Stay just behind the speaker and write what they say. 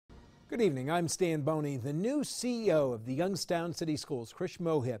Good evening, I'm Stan Boney. The new CEO of the Youngstown City Schools, Krish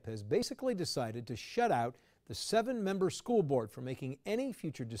Mohip, has basically decided to shut out the 7-member school board from making any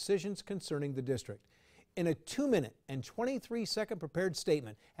future decisions concerning the district. In a 2-minute and 23-second prepared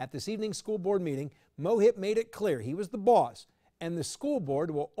statement at this evening's school board meeting, Mohip made it clear he was the boss and the school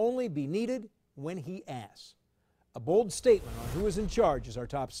board will only be needed when he asks. A bold statement on who is in charge is our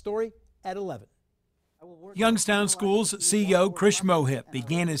top story at 11. Youngstown School's CEO Krish Mohip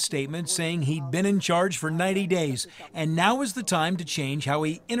began his statement saying he'd been in charge for 90 days, and now is the time to change how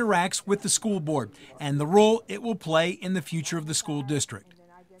he interacts with the school board and the role it will play in the future of the school district.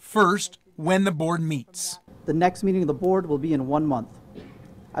 First, when the board meets. The next meeting of the board will be in 1 month.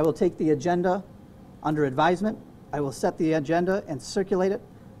 I will take the agenda under advisement. I will set the agenda and circulate it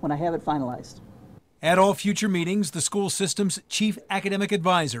when I have it finalized. At all future meetings, the school system's chief academic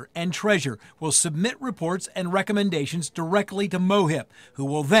advisor and treasurer will submit reports and recommendations directly to Mohip, who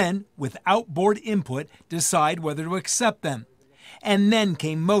will then, without board input, decide whether to accept them. And then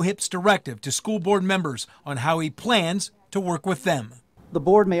came Mohip's directive to school board members on how he plans to work with them. The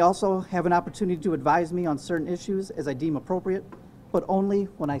board may also have an opportunity to advise me on certain issues as I deem appropriate, but only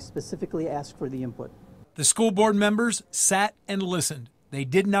when I specifically ask for the input. The school board members sat and listened. They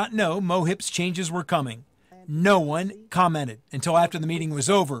did not know Mohip's changes were coming. No one commented until after the meeting was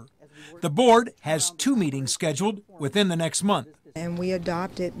over. The board has 2 meetings scheduled within the next month. And we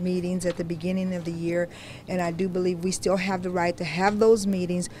adopted meetings at the beginning of the year, and I do believe we still have the right to have those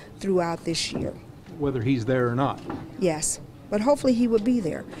meetings throughout this year. Whether he's there or not. Yes, but hopefully he would be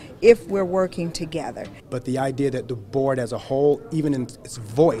there if we're working together. But the idea that the board as a whole, even in its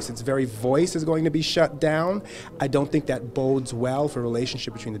voice, its very voice is going to be shut down, I don't think that bodes well for a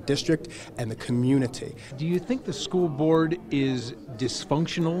relationship between the district and the community. Do you think the school board is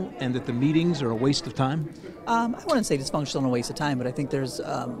dysfunctional and that the meetings are a waste of time? I wouldn't say dysfunctional and a waste of time, but I think there's,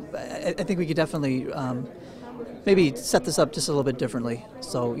 I think we could definitely maybe set this up just a little bit differently.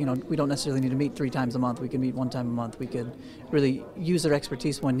 So, we don't necessarily need to meet 3 times a month. We can meet 1 time a month. We could really use their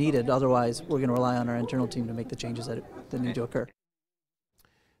expertise when needed. Otherwise, we're going to rely on our internal team to make the changes that need to occur.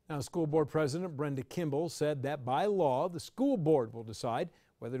 Now, School Board President Brenda Kimball said that by law, the school board will decide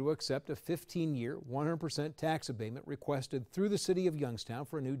whether to accept a 15-year, 100% tax abatement requested through the city of Youngstown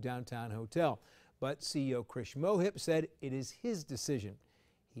for a new downtown hotel. But CEO Krish Mohip said it is his decision.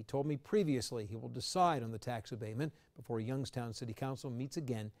 He told me previously he will decide on the tax abatement before Youngstown City Council meets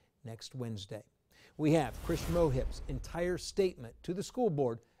again next Wednesday. We have Krish Mohip's entire statement to the school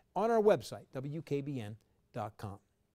board on our website, WKBN.com.